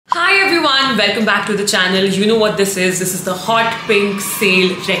everyone, welcome back to the channel. You know what this is. This is the hot pink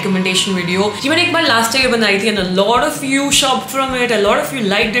sale recommendation video. ये मैंने एक बार last year बनाई थी and a lot of you shopped from it, a lot of you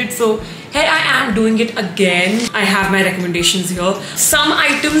liked it, so here I am doing it again. I have my recommendations here. Some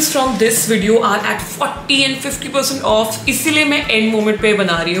items from this video are at 40 and 50% off. इसीलिए मैं end moment पे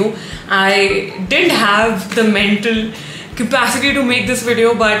बना रही हूँ. I didn't have the mental capacity to make this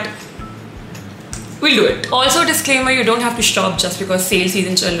video, but we'll do it. Also, disclaimer: you don't have to shop just because sale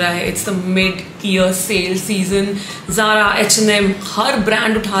season चल रहा है. It's the mid-year sale season. Zara, H&M, her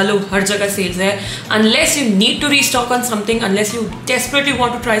brand उठा लो, हर जगह sales है. Unless you need to restock on something, unless you desperately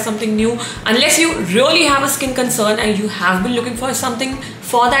want to try something new, unless you really have a skin concern and you have been looking for something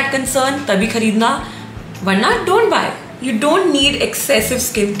for that concern, तभी खरीदना. वरना don't buy. You don't need excessive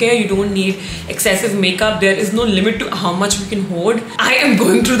skincare, you don't need excessive makeup. There is no limit to how much we can hoard. I am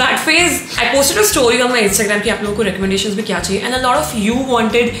going through that phase. I posted a story on my Instagram कि आप लोगों को recommendations में क्या चाहिए, and a lot of you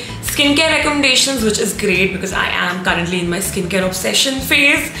wanted skincare recommendations, which is great because I am currently in my skincare obsession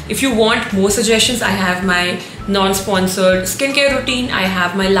phase. If you want more suggestions, I have my non-sponsored skincare routine. I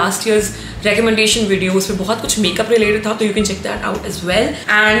have my last year's recommendation video उसमें बहुत कुछ makeup related था, तो you can check that out as well.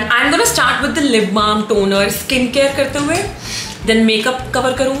 And I'm gonna start with the lip balm, toner, skincare करते हुए, then makeup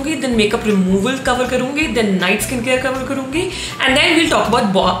cover करूँगी, then makeup removal cover करूँगी, then night skincare cover करूँगी, and then we'll talk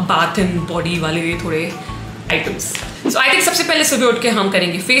about bath and body वाले थोड़े items. So I think सबसे पहले सुबह उठ के हम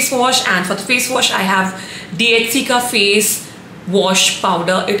करेंगे face wash, and for the face wash I have DHC का face wash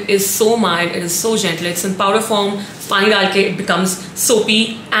powder. It is so mild, it is so gentle, it's in powder form. पानी डाल के it becomes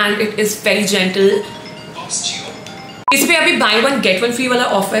soapy and it is very gentle. इस पे अभी buy one get one free वाला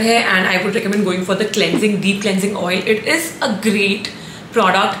offer है, and I would recommend going for the cleansing deep cleansing oil. It is a great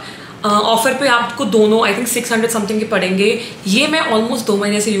product. Offer पे आपको दोनों I think 600 something के पड़ेंगे. ये मैं almost 2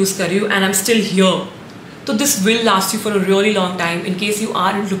 महीने से यूज कर रही हूँ and I'm still here. So this will last you for a really long time. In case you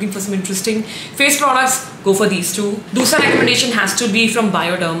are looking for some interesting face products, go for these two. दूसरा recommendation has to be from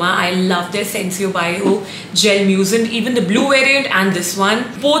Bioderma. I love their Sensio Bio Gel Mucin, even the blue variant and this one.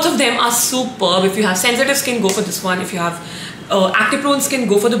 Both of them are superb. If you have sensitive skin, go for this one. If you have acne prone skin,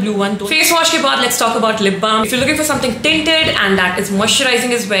 go for the blue one. Face wash ke baad, let's talk about lip balm. If you're looking for something tinted and that is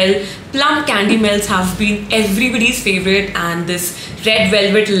moisturizing as well, Plum Candy Melts have been everybody's favorite, and this red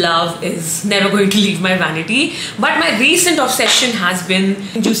velvet love is never going to leave my vanity. But my recent obsession has been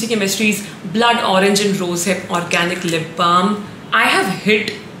Juicy Chemistry's Blood Orange and Rosehip Organic Lip Balm. I have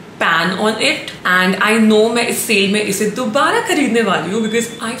hit pan on it and I know मैं इस cell में इसे दोबारा खरीदने वाली हूँ because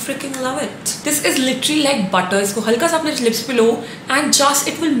I freaking love it. This is literally like butter. इसको हल्का सा अपने lips पे लो and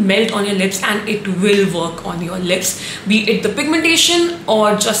just it will melt on your lips and it will work on your lips, be it the pigmentation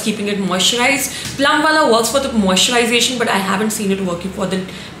or just keeping it moisturized. Plum वाला works for the moisturization, but I haven't seen it working for the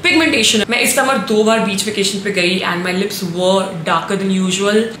pigmentation. मैं इस summer 2 बार बीच vacation पे गई and my lips were darker than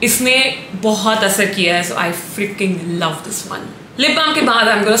usual. इसने बहुत असर किया है, so I freaking love this one. Lip balm के बाद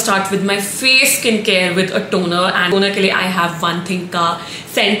I'm gonna start with my face skincare with a toner, and toner के लिए I have one thing का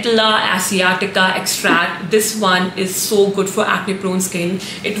Centella Asiatica extract. This one is so good for acne prone skin.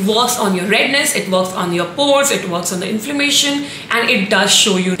 It works on your redness, it works on your pores, it works on the inflammation, and it does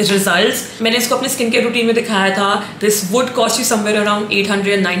show you results. मैंने इसको अपने skincare routine में दिखाया था. This would cost you somewhere around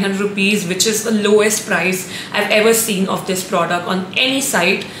 800-900 rupees, which is the lowest price I've ever seen of this product on any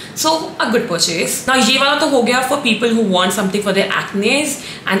site. So a good purchase. Now ये वाला तो हो गया for people who want something for their acne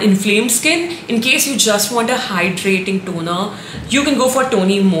and inflamed skin. In case you just want a hydrating toner, you can go for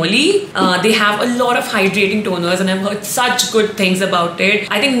Tony Moly. They have a lot of hydrating toners and I've heard such good things about it.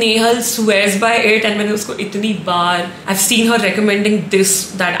 I think Nehal swears by it, and मैंने उसको इतनी बार I've seen her recommending this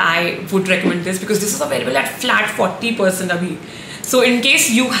that I would recommend this because this is available at flat 40% अभी. So in case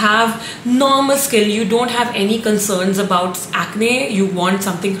you have normal skin, you don't have any concerns about acne, you want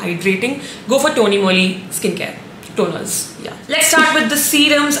something hydrating, go for Tony Moly skincare toners. Yeah. Let's start with the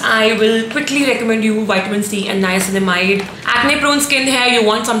serums. I will quickly recommend you vitamin C and niacinamide. Acne prone skin hai, you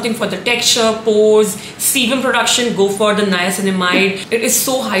want something for the texture, pores, sebum production, go for the niacinamide. It is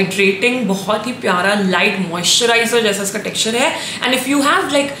so hydrating, बहुत ही प्यारा light moisturizer जैसा इसका texture है. And if you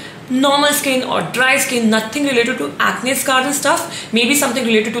have like normal skin or dry skin, nothing related to acne scars and stuff, maybe something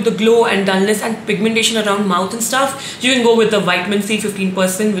related to the glow and dullness and pigmentation around mouth and stuff, you can go with the vitamin C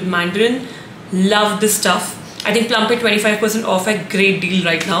 15% with Mandarin. Love this stuff. I think Plum पे 25% off है, great deal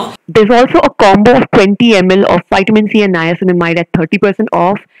right now. There's also a combo of 20 ml of vitamin C and niacinamide at 30%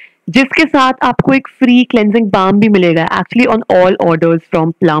 off, जिसके साथ आपको एक free cleansing balm भी मिलेगा actually on all orders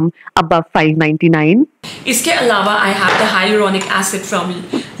from Plum above $5.99. इसके अलावा I have the hyaluronic acid from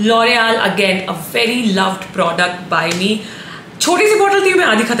L'Oreal, again a very loved product by me. छोटी सी bottle थी, मैं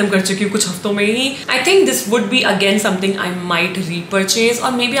आधी खत्म कर चुकी हूँ कुछ हफ्तों में ही. I think this would be again something I might repurchase,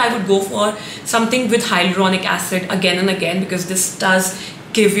 और may B I would go for something with hyaluronic acid again and again, because this does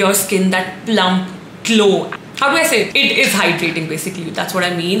give your skin that plump glow. How do I say it? It is hydrating basically, that's what I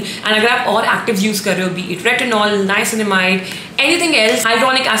mean. And अगर आप और actives use कर रहे हो, be it retinol, niacinamide, anything else,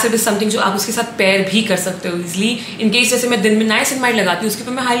 hyaluronic acid is something जो आप उसके साथ pair भी कर सकते हो easily. In case जैसे मैं दिन में niacinamide लगाती हूँ, उसके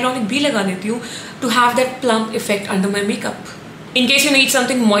ऊपर मैं hyaluronic भी लगा देती हूँ to have that plump effect under my makeup. In case you need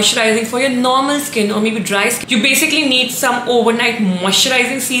something moisturizing for your normal skin or maybe dry skin, you basically need some overnight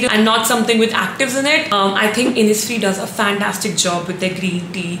moisturizing serum and not something with actives in it. I think Innisfree does a fantastic job with their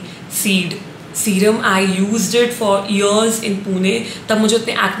green tea seed serum. I used it for years in Pune. तब मुझे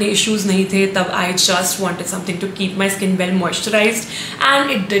उतने acne issues नहीं थे. तब I just wanted something to keep my skin well moisturized,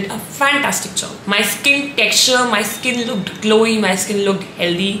 and it did a fantastic job. My skin texture, my skin looked glowy, my skin looked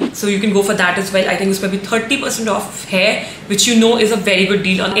healthy. So you can go for that as well. I think it's maybe 30% off hair, which you know is a very good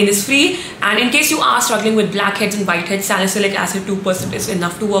deal on Innisfree. And in case you are struggling with blackheads and whiteheads, salicylic acid 2% is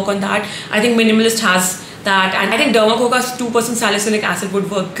enough to work on that. I think Minimalist has that, and I think Dermacoca's 2% salicylic acid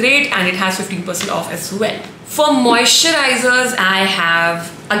would work great, and it has 15% off as well. For moisturizers, I have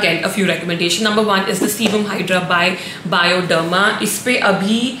again a few recommendations. Number one is the Sebum Hydra by Bioderma. इस पे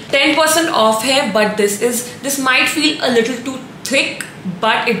अभी 10% off है, but this might feel a little too thick,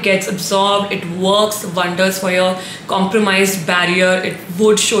 but it gets absorbed. It works wonders for your compromised barrier. It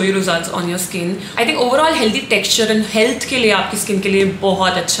would show you results on your skin. I think overall healthy texture and health के लिए आपकी skin के लिए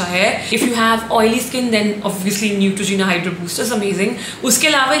बहुत अच्छा है. If you have oily skin, then obviously Neutrogena Hydra Booster is amazing. उसके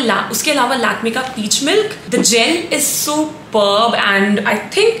अलावा Lakme का Peach Milk, the gel is superb, and I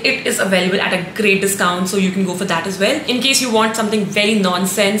think it is available at a great discount, so you can go for that as well. In case you want something very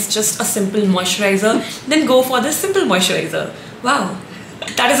nonsense, just a simple moisturizer, then go for the Simple Moisturizer. Wow.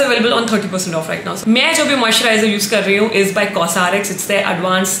 That is available on 30% off right now. So, मैं जो भी moisturizer use कर रही हूँ is by Cosrx. It's their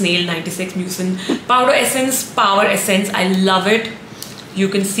Advanced Snail 96 Mucin Powder Essence, Power Essence. I love it. You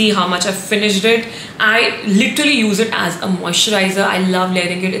can see how much I've finished it. I literally use it as a moisturizer. I love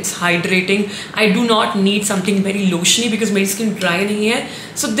layering it. It's hydrating. I do not need something very lotiony because my skin dry नहीं है.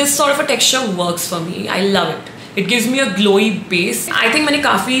 So this sort of a texture works for me. I love it. It gives me a glowy base. I think मैंने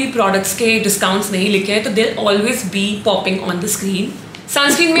काफ़ी products के discounts नहीं लिखे हैं, तो they'll always be popping on the screen.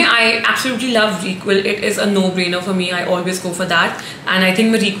 Sunscreen में I absolutely love Requil. It is a no-brainer for me. I always go for that. And I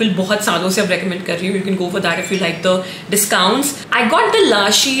think मैं Requil बहुत सालों से अब recommend कर रही हूँ. You can go for that if you like the discounts. I got the La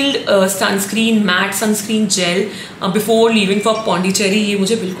Shield sunscreen matte sunscreen gel before leaving for Pondicherry. ये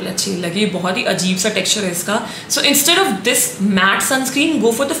मुझे बिल्कुल अच्छी नहीं लगी. बहुत ही अजीब सा texture है इसका. So instead of this matte sunscreen,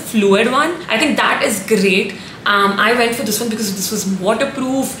 go for the fluid one. I think that is great. I went for this one because this was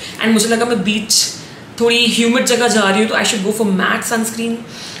waterproof, and मुझे लगा मैं beach थोड़ी ह्यूमिड जगह जा रही हूँ तो I should go for mat sunscreen,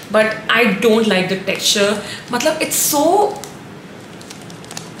 but I don't like the texture. मतलब इट्स सो,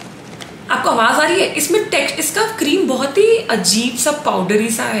 आपको आवाज आ रही है इसमें इसका क्रीम बहुत ही अजीब सा पाउडरी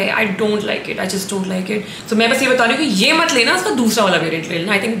सा है. I don't like it. I just don't like it. तो मैं बस ये बता रही हूँ कि ये मत लेना, उसका दूसरा वाला वेरिएंट ले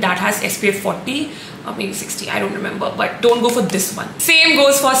लेना. I think that has SPF 40 or maybe 60, I don't remember, but don't go for this one. Same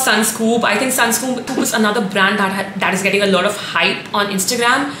goes for Sunscoop. I think Sunscoop is another brand that is getting a lot of hype on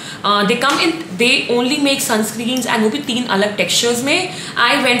Instagram. They only make sunscreens and वो भी 3 अलग textures में. I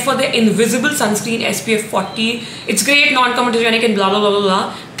went for the invisible sunscreen SPF 40. It's great, non-comedogenic and blah blah blah blah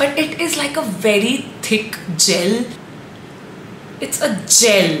blah, but it is like a very thick gel. It's a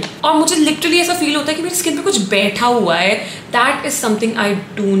gel. और मुझे literally ऐसा feel होता है कि मेरी स्किन पे कुछ बैठा हुआ है. That is something I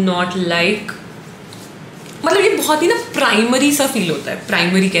do not like. मतलब ये बहुत ही ना प्राइमरी सा फील होता है.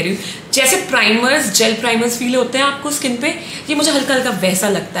 प्राइमरी कह रही हूँ, जैसे प्राइमर्स, जेल प्राइमर्स फील होते हैं आपको स्किन पे, ये मुझे हल्का हल्का वैसा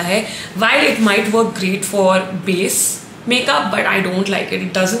लगता है. While it might work great for base makeup, but I don't like it.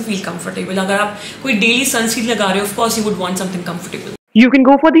 It doesn't feel comfortable. अगर आप कोई डेली सनस्क्रीन लगा रहे हो, of course you would want something comfortable. You can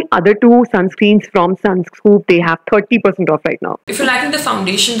go for the other 2 sunscreens from Sunscoop. They have 30% off right now. If you're liking the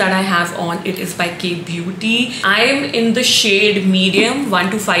foundation that I have on, it is by K Beauty. I'm in the shade medium 1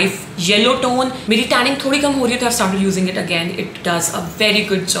 to 5 yellow tone. मेरी tanning थोड़ी कम हो रही है तो I've started using it again. It does a very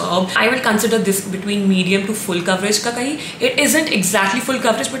good job. I will consider this between medium to full coverage का कहीं. It isn't exactly full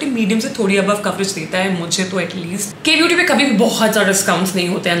coverage, but medium से थोड़ी above coverage देता है मुझे तो at least. K Beauty पे कभी भी बहुत ज़्यादा discounts नहीं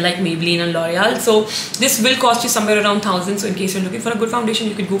होते, unlike Maybelline and L'Oreal. So this will cost you somewhere around 1,000. So in case you're looking for a good foundation,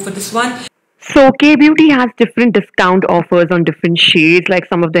 you could go for this one. So K Beauty has different discount offers on different shades. Like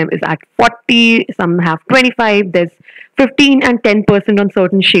some of them is at 40, some have 25. There's 15 and 10% on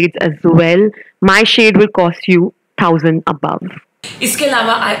certain shades as well. My shade will cost you 1,000 above. इसके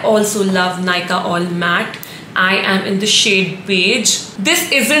अलावा I also love Nykaa All Matte. I am in the shade beige. This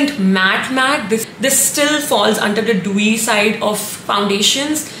isn't matte. This still falls under the dewy side of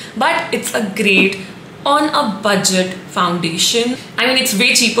foundations, but it's a great on a budget foundation. I mean, it's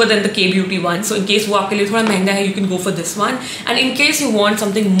way cheaper than the K Beauty one, so in case वो आपके लिए थोड़ा महंगा है, you can go for this one. And in case you want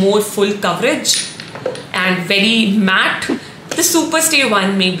something more full coverage and very matte, the Superstay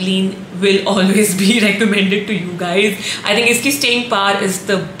one Maybelline will always be recommended to you guys. I think इसकी staying power is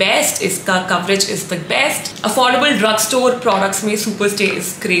the best, इसका coverage is the best. Affordable drugstore products में Superstay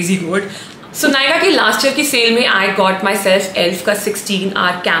is crazy good. So Nykaa की last year की sale में I got myself ELF का 16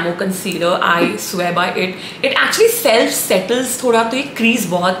 hour camo concealer. I swear by it. It actually self settles थोड़ा, तो ये crease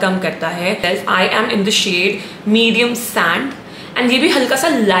बहुत कम करता है. I am in the shade medium sand and ये भी हल्का सा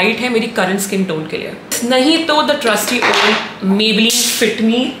light है मेरी current skin tone के लिए. नहीं तो the trusty old Maybelline Fit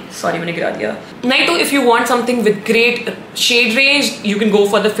Me. Sorry मैंने गिरा दिया. नहीं तो if you want something with great shade range, you can go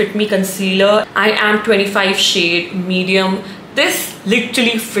for the Fit Me concealer. I am 25 shade medium. This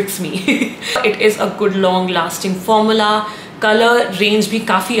literally fits me. It is a good long lasting formula. Color range भी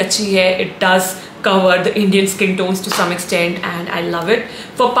काफी अच्छी है. It does cover the Indian skin tones to some extent and I love it.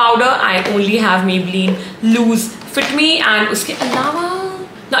 For powder, I only have Maybelline Loose Fit Me and उसके अलावा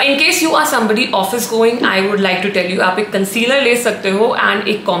now in case you are somebody office going, I would like to tell you आप एक concealer ले सकते हो and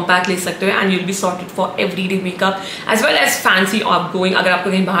एक compact ले सकते हो and you'll be sorted for everyday makeup as well as fancy outgoing. अगर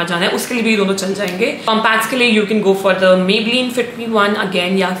आपको कहीं बाहर जाना है उसके लिए भी दोनों चल जाएंगे. Compacts के लिए you can go for the Maybelline Fit Me one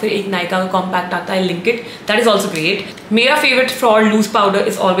again या फिर एक Nykaa का compact आता है Link It, that is also great. मेरा favorite for loose powder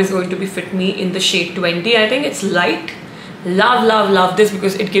is always going to be Fit Me in the shade 20. I think it's light. Love this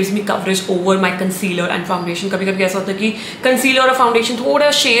because it gives me coverage over my concealer and foundation. कभी कभी ऐसा होता है कि concealer और foundation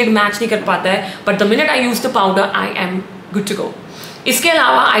थोड़ा shade match नहीं कर पाता है, but the minute I use the powder, I am good to go. इसके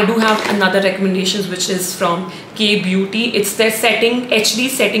अलावा I do have another recommendations which is from K Beauty. It's their setting HD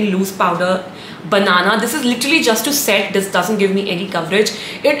setting loose powder banana. This is literally just to set. This doesn't give me any coverage.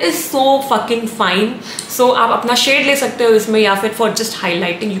 It is so fucking fine. So आप अपना shade ले सकते हो इसमें या फिर for just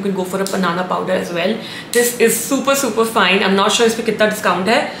highlighting you can go for a banana powder as well. This is super fine. I'm not sure इस पे कितना discount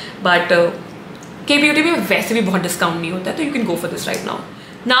है, but K Beauty में वैसे भी बहुत discount नहीं होता है, तो you can go for this right now.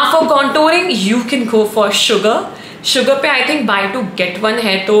 Now for contouring you can go for Sugar. Sugar पे I think by to get one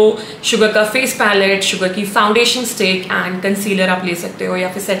है, तो शुगर का फेस पैलेट, शुगर की फाउंडेशन स्टिक एंड कंसीलर आप ले सकते हो या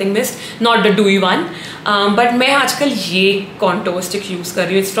फिर setting mist, not the डूई one. But मैं आजकल ये कॉन्टोर स्टिक यूज़ कर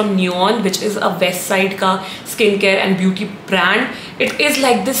रही हूँ. It's from neon which is a west side का skin care and beauty brand. It is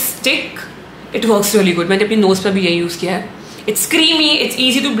like this stick, it works really good. मैंने अपनी knows पर भी यही यूज़ किया है. It's creamy, it's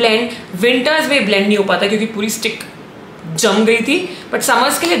easy to blend. Winters में blend नहीं हो पाता क्योंकि पूरी स्टिक जम गई थी, बट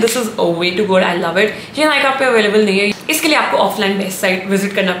समर्स के लिए this is a way to good. I love it. ये Nykaa पे अवेलेबल नहीं है, इसके लिए आपको ऑफलाइन वेस्ट साइट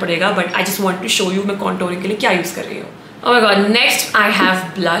विजिट करना पड़ेगा, but I just want to show you मैं कॉन्टोरिंग के लिए क्या यूज कर रही हूँ. Oh my god, next I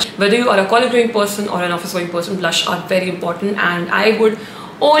have blush. Whether you are a college going person or an office going person, blush are very important and I would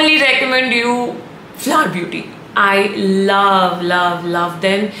only recommend you Flower Beauty. I love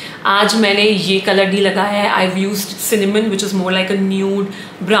them. आज मैंने ये colour नहीं लगाया है. I've used cinnamon which is more like a nude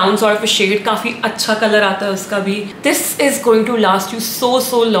brown sort of a shade. काफी अच्छा colour आता है उसका भी. This is going to last you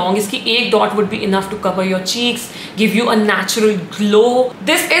so long. इसकी एक dot would be enough to cover your cheeks, give you a natural glow.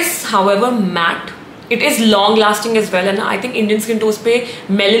 This is however matte. It is long lasting as well and I think Indian skin tones पे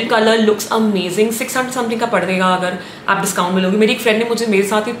melon color looks amazing. 600 something का पड़ देगा अगर आप discount में लोगे. मेरी एक फ्रेंड ने मुझे मेरे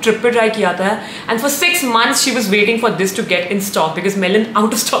साथ ही ट्रिप पे ट्राई किया था and for 6 months she was waiting for this to get in stock because melon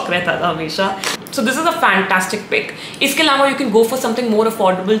out of stock रहता था हमेशा. So this is a fantastic pick. इसके अलावा you can go for something more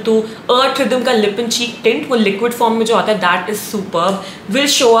affordable to Earth Rhythm का lip and cheek tint. वो liquid form में जो आता है that is superb. Will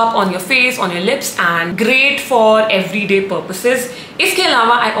show up on your face, on your lips and great for everyday purposes. इसके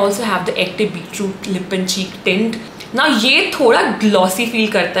अलावा I also have the Active Beetroot lip and cheek tint. Now ये थोड़ा glossy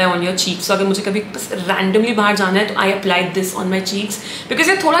feel करता है on your cheeks. So अगर मुझे कभी randomly बाहर जाना है तो I apply this on my cheeks because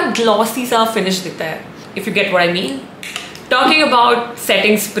ये थोड़ा glossy सा finish देता है. If you get what I mean. Talking about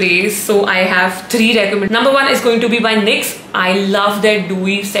setting sprays, so I have 3 recommend. Number 1 is going to be by NYX. I love their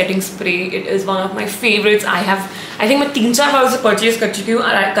dewy setting spray. It is one of my favorites. I think मैं 3-4 बार उसे purchase कर चुकी हूँ.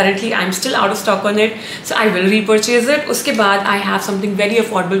 Currently I'm still out of stock on it, so I will repurchase it. उसके बाद I have something very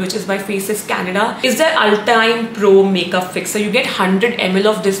affordable which is by Faces Canada. Is their All-Time Pro Makeup Fixer. You get 100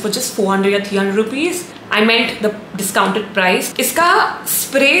 ml of this for just 400 or 300 rupees. I meant the discounted price. इसका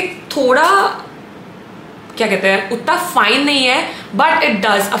spray थोड़ा क्या कहते हैं उतना fine नहीं है, but it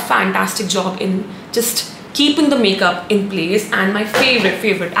does a fantastic job in just keeping the makeup in place. And my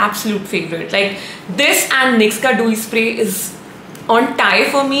favorite absolute favorite, like this and NYX ka dewy spray is on tie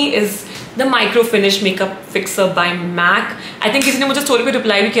for me, is the Micro Finish Makeup Fixer by MAC. I think किसी ने मुझे story पे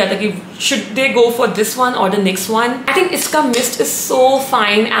reply भी किया था कि should they go for this one or the NYX one. I think इसका mist is so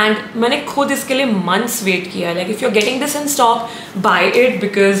fine and मैंने खुद इसके लिए months wait किया. Like if you're getting this in stock, buy it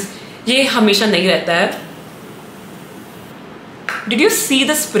because ये हमेशा नहीं रहता है. Did you see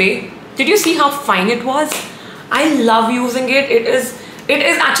the spray? Did you see how fine it was? I love using it. It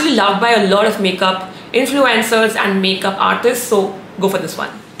is actually loved by a lot of makeup influencers and makeup artists, so go for this one.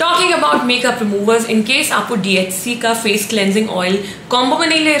 Talking about makeup removers, in case आपको DHC का face cleansing oil combo में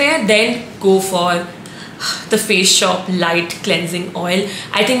नहीं ले रहे हैं, then go for the Face Shop Light Cleansing Oil.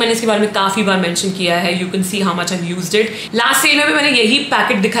 I think मैंने इसके बारे में काफ़ी बार mention किया है. You can see how much I've used it. Last cell में भी मैंने यही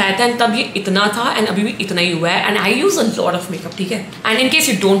पैकेट दिखाया था, and तब ये इतना था, and अभी भी इतना ही हुआ है. And I use a lot of makeup, ठीक है? And in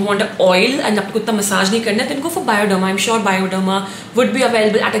case you don't want an oil and आपको इतना मसाज नहीं करना, then go for Bioderma. I'm sure Bioderma would be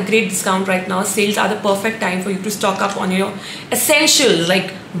available at a great discount right now. Sales are the perfect time for you to stock up on your essentials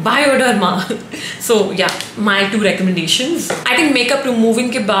like Bioderma. So yeah, my 2 recommendations. I think makeup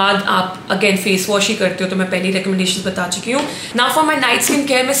removing के बाद आप again face wash ही करते हो, तो मैं पहले recommendations बता चुकी हूँ. Now for my night skin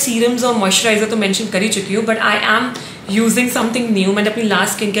care, मैं serums और moisturizer तो mention कर ही चुकी हूँ, but I am using something new. मैंने अपनी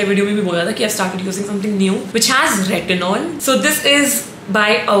last skin care video में भी बोला था कि I've started using something new which has retinol. So this is by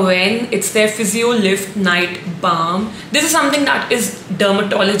Awen. It's their Physio Lift Night Balm. This is something that is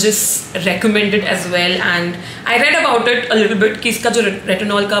dermatologist recommended as well, and I read about it a little bit कि इसका जो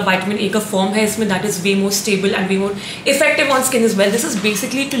retinol का vitamin A का form है इसमें, that is way more stable and way more effective on skin as well. This is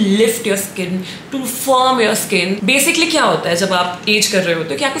basically to lift your skin, to firm your skin. Basically क्या होता है जब आप age कर रहे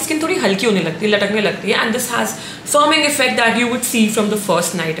होते हो कि आपकी skin थोड़ी हल्की होने लगती है, लटकने लगती है, and this has firming effect that you would see from the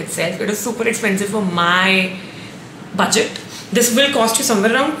first night itself. It is super expensive for my budget. This will cost you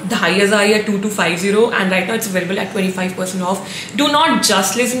somewhere around 2,500 या 2,250, and right now it's available at 25% off. Do not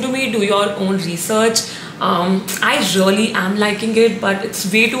just listen to me, do your own research. I really am liking it, but it's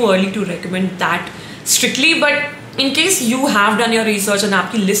way too early to recommend that strictly. But in case you have done your research and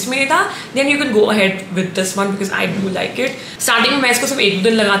आपकी list में था, then you can go ahead with this one because I do like it. Starting में मैं इसको सिर्फ 1-2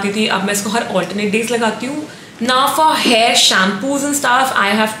 दिन लगाती थी, अब मैं इसको हर alternate days लगाती हूँ. Now for hair shampoos and stuff, I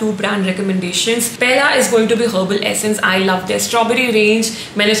have 2 brand recommendations. पहला is going to be Herbal Essence. I love their strawberry range.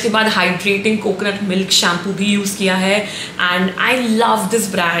 मैंने उसके बाद hydrating coconut milk shampoo भी use किया है, and I love this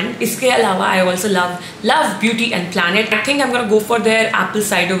brand. इसके अलावा I also love Beauty and Planet. I think I'm gonna go for their apple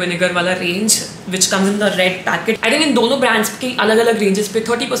cider vinegar वाला range, which comes in the red packet. I think इन दोनों brands की अलग-अलग ranges पे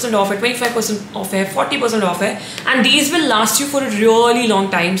 30% off है, 25% off है, 40% off है, and these will last you for a really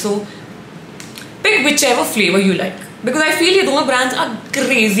long time. So pick whichever flavor you like because I feel ये दोनों brands are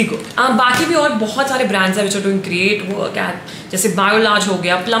crazy good. बाकी भी और बहुत सारे brands हैं which are doing great work at, जैसे Biolage हो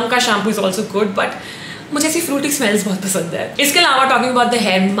गया, Plum का shampoo is also good, but मुझे ऐसी फ्रूटी स्मेल्स बहुत पसंद है. इसके अलावा talking about the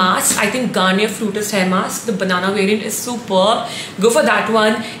hair mask, I think Garnier फ्रूटिस्ट hair mask, the banana variant is superb. Go for that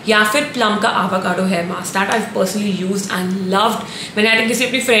one. या फिर प्लम का avocado hair mask, that I personally used and loved. मैंने I think किसी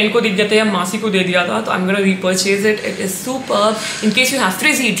अपनी friend को दे दिया था या मासी को दे दिया था, तो I am gonna repurchase it. It is superb. In case you have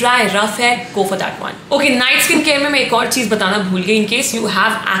फ्रिजी, dry, rough hair, go for that one. Okay, night skin care में मैं एक और चीज बताना भूल गई. In case you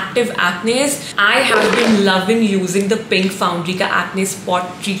have active एक्नेस, I have been loving using the pink foundry का acne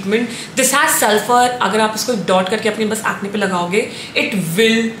spot treatment. This has sulphur. अगर आप इसको डॉट करके अपने बस एक्ने पे लगाओगे, इट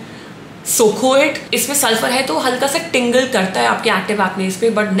विल सोखो इट. इसमें सल्फर है तो हल्का सा टिंगल करता है आपके एक्टिव एक्नेस पे,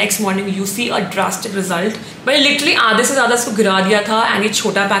 but next morning you see a drastic result. मैंने लिटरली आधे से ज्यादा इसको गिरा दिया था, एंड ये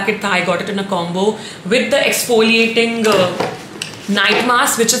छोटा पैकेट था. I got it in a combo with the exfoliating night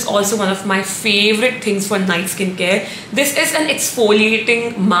mask, which is also one of my favorite things for night skin care. This is an exfoliating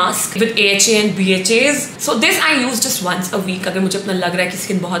mask with AHA and BHAs. So this I use just once a week. अगर मुझे अपना लग रहा है कि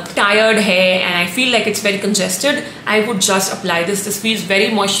skin बहुत tired है and I feel like it's very congested, I would just apply this. This feels very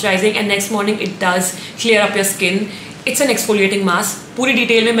moisturizing and next morning it does clear up your skin. It's an exfoliating mask. पूरी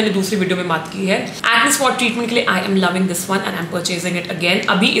detail में मैंने दूसरी video में बात की है. Acne spot treatment के लिए I am loving this one and I'm purchasing it again.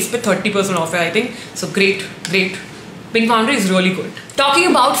 अभी इस पे 30% off है I think. So great. Pink Foundry is really good. Talking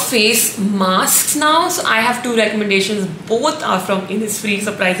about face masks now, so I have 2 recommendations. Both are from Innisfree,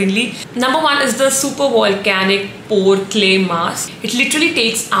 surprisingly. Number 1 is the Super Volcanic Pore Clay Mask. It literally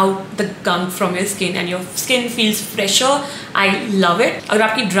takes out the gunk from your skin and your skin feels fresher. I love it. अगर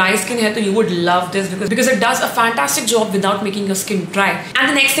आपकी dry skin है तो you would love this because it does a fantastic job without making your skin dry. And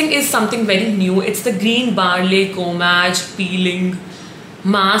the next thing is something very new. It's the Green Barley Comage Peeling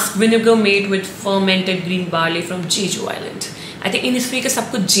Mask, vinegar made with fermented green barley from Jeju Island. I think Innisfree का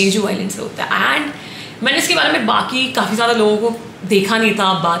सब कुछ Jeju Island से होता है. And मैंने इसके बारे में बाकी काफ़ी ज़्यादा लोगों को देखा नहीं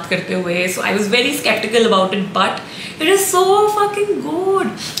था बात करते हुए, so I was very skeptical about it, but it is so fucking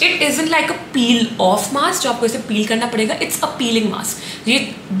good. It isn't like a peel off mask जो आपको इसे peel करना पड़ेगा. It's a peeling mask. ये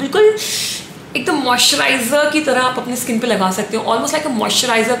बिल्कुल एकदम मॉइस्चराइजर की तरह आप अपने स्किन पे लगा सकते हो. Almost like a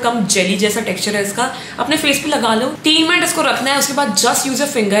moisturiser come jelly जैसा टेक्सचर है इसका. अपने फेस पे लगा लो, 3 मिनट इसको रखना है. उसके बाद just use a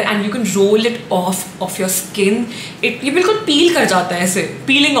finger and you can role it of your skin. ये बिल्कुल पील कर जाता है. ऐसे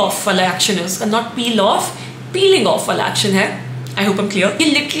पीलिंग ऑफ वाला एक्शन है उसका, not peel of, piling of वाला एक्शन है. I hope I am clear. ये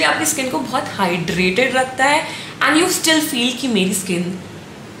लिटरली आपकी स्किन को बहुत हाइड्रेटेड रखता है एंड यू स्टिल फील कि मेरी स्किन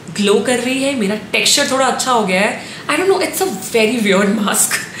ग्लो कर रही है, मेरा टेक्सचर थोड़ा अच्छा हो गया है. I don't know, it's a very weird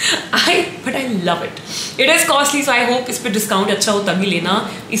mask. But I love it. It is costly, so I hope इस पे डिस्काउंट अच्छा हो तभी लेना.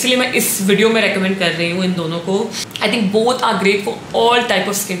 इसलिए मैं इस वीडियो में रेकमेंड कर रही हूँ इन दोनों को. I think both are great for all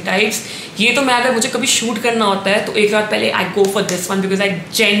type of skin types. ये तो मैं अगर मुझे कभी शूट करना होता है तो एक रात पहले I go for this one because I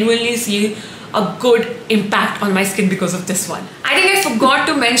genuinely see a good impact on my skin because of this one. I think I forgot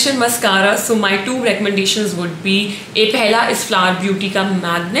to mention mascara, so my two recommendations would be एक पहला is Flower Beauty का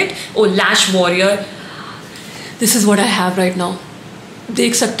Magnet और Lash Warrior. This is what I have right now.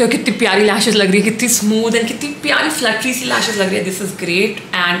 देख सकते हो कितनी प्यारी lashes लग रही है, कितनी स्मूथ एंड कितनी प्यारी फ्लटरी सी लैशेस लग रही है. This is great.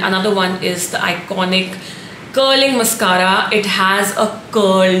 And another one is the iconic curling mascara. It has a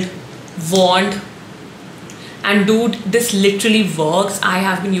curled wand. And dude, this literally works. I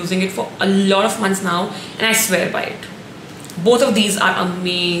have been using it for a lot of months now and I swear by it. Both of these are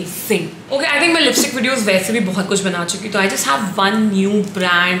amazing. Okay, I think my lipstick videos वैसे भी बहुत कुछ बना चुकी, तो I just have one new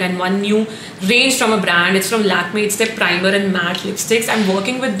brand and one new range from a brand. It's from Lakme. It's their primer and matte lipsticks. I'm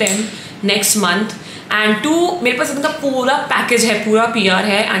working with them next month. And two, मेरे पास इनका पूरा package है, पूरा PR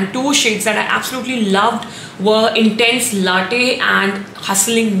है. And two shades that I absolutely loved were Intense Latte and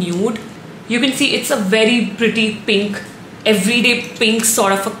Hustling Nude. You can see it's a very pretty pink, everyday pink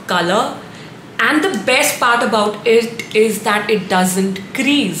sort of a color. And the best part about it is that it doesn't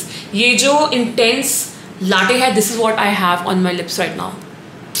crease. ये जो Intense Latte है, this is what I have on my lips right now.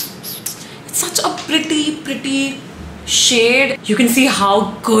 It's such a pretty shade. You can see how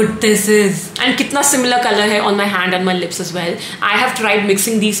good this is. And कितना similar color है on my hand and my lips as well. I have tried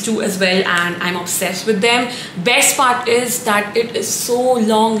mixing these two as well and I'm obsessed with them. Best part is that it is so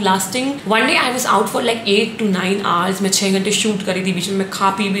long lasting. One day I was out for like 8 to 9 hours. मैं 6 घंटे shoot करी थी, बीच में मैं खा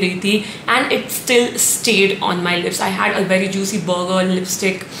P भी रही थी and it still stayed on my lips. I had a very juicy burger,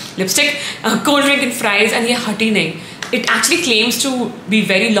 lipstick, cold drink and fries and ये हटी नहीं. It actually claims to be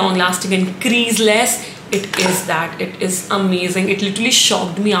very long lasting and creaseless. It is that. It is amazing. It literally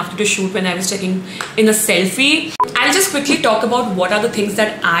shocked me after the shoot when I was checking in a selfie. I'll just quickly talk about what are the things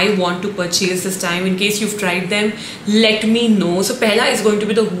that I want to purchase this time. In case you've tried them, let me know. So pehla is going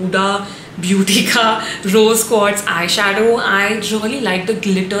to be the Huda Beauty ka Rose Quartz eyeshadow. I really like the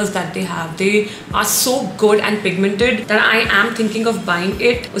glitters that they have. They are so good and pigmented that I am thinking of buying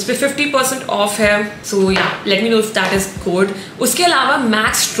it. उसपे 50% off है. So yeah, let me know if that is good. उसके अलावा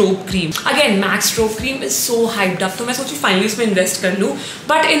Max Strobe Cream. Again, Max Strobe Cream is so hyped up. तो मैं सोची finally इसमें invest कर लूँ.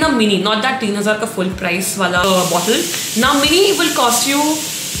 But in a mini, not that 3000 का full price वाला bottle. Now mini will cost you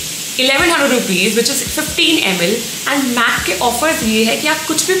 1100 rupees, which is 15 ml. and MAC के offers ये है कि आप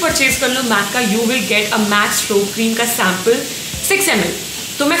कुछ भी purchase कर लो MAC का, you will get a Max Strobe Cream का sample 6 ml.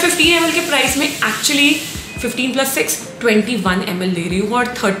 तो मैं 15 ml के price में actually 15 plus 6 21 ml ले रही हूँ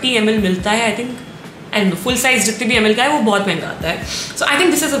और 30 ml मिलता है I think. And full size जितने भी ml का है वो बहुत महंगा आता है. So I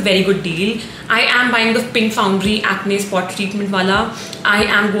think this is a very good deal. I am buying the Pink Foundry Acne Spot Treatment वाला. I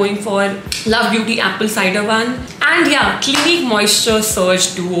am going for Love Beauty Apple Cider one. And yeah, Clinique Moisture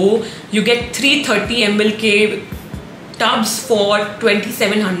Surge Duo. You get 330 ml के tubs for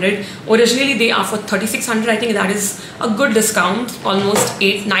 2700. Originally they are for 3600. I think that is a good discount, almost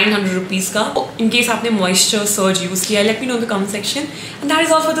 800-900 rupees का. In case आपने moisture surge use किया, let me know in the comment section. And that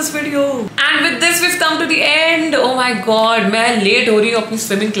is all for this video. And with this we've come to the end. Oh my god, मैं late हो रही हूँ अपनी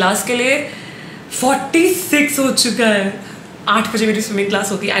swimming class के लिए. 46 हो चुका है. 8 बजे मेरी swimming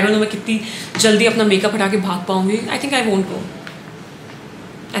class होती है. I don't know मैं कितनी जल्दी अपना makeup हटा के भाग पाऊंगी. I think I won't go.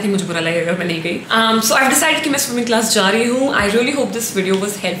 I think मुझे बुरा लगेगा अगर मैं नहीं गई. So I've decided कि मैं swimming class जा रही हूँ. I really hope this video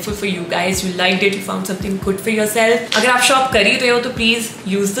was helpful for you guys. You liked it, you found something good for yourself. अगर आप shop कर ही रहे हो तो please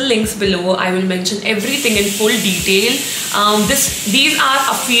use the links below. I will mention everything in full detail. These are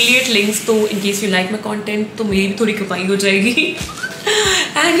affiliate links, तो in case you like my content तो मेरी भी थोड़ी कमाई हो जाएगी.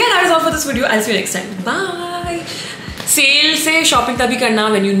 And yeah, that is all for this video. I'll see you next time. Bye. Sale से shopping तभी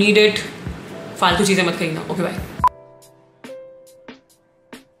करना when you need it. फालतू चीजें मत खरीदना. Okay, bye.